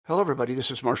Hello, everybody. This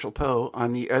is Marshall Poe.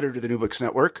 I'm the editor of the New Books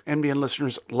Network. NBN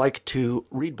listeners like to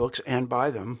read books and buy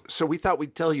them. So we thought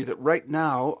we'd tell you that right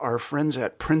now, our friends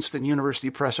at Princeton University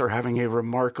Press are having a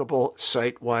remarkable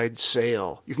site-wide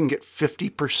sale. You can get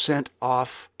 50%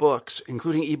 off books,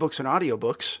 including ebooks and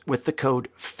audiobooks, with the code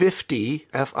 50,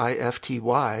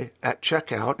 F-I-F-T-Y, at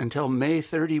checkout until May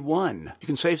 31. You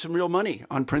can save some real money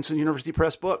on Princeton University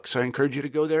Press books. I encourage you to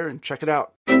go there and check it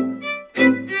out.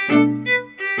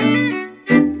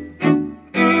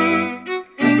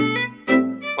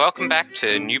 Welcome back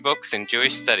to New Books in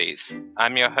Jewish Studies.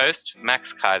 I'm your host,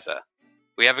 Max Kaiser.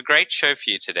 We have a great show for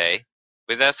you today.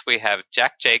 With us we have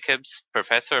Jack Jacobs,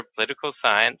 Professor of Political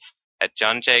Science at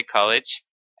John Jay College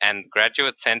and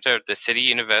Graduate Center of the City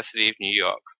University of New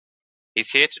York. He's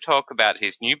here to talk about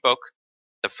his new book,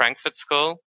 The Frankfurt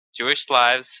School, Jewish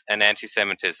Lives and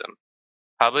Anti-Semitism,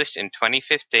 published in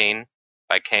 2015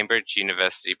 by Cambridge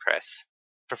University Press.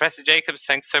 Professor Jacobs,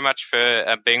 thanks so much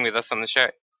for being with us on the show.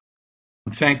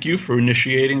 Thank you for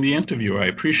initiating the interview. I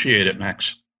appreciate it,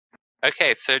 Max.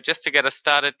 Okay, so just to get us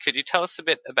started, could you tell us a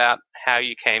bit about how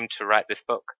you came to write this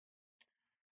book?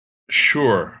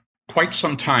 Sure. Quite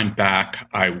some time back,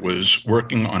 I was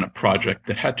working on a project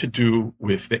that had to do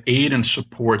with the aid and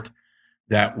support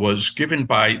that was given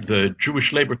by the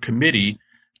Jewish Labor Committee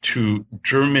to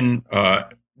German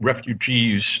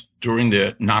refugees during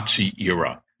the Nazi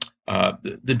era.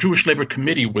 The Jewish Labor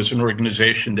Committee was an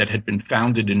organization that had been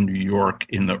founded in New York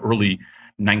in the early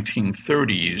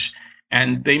 1930s,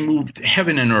 and they moved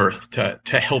heaven and earth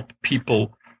to help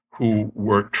people who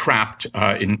were trapped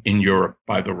in Europe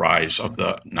by the rise of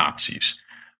the Nazis.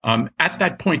 At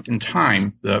that point in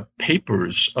time, the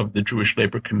papers of the Jewish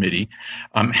Labor Committee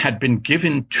had been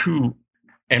given to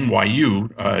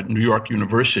NYU, New York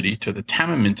University, to the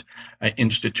Tamiment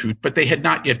Institute, but they had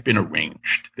not yet been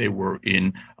arranged. They were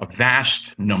in a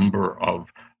vast number of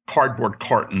cardboard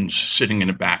cartons sitting in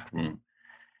a back room.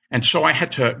 And so I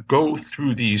had to go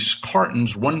through these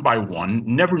cartons one by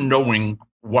one, never knowing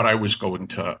what I was going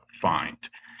to find.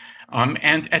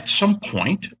 And at some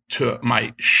point, to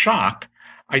my shock,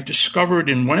 I discovered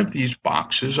in one of these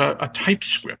boxes a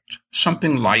typescript,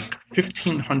 something like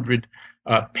 1,500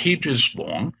 pages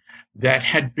long, that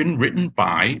had been written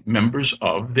by members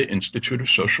of the Institute of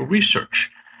Social Research,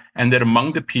 and that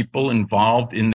among the people involved in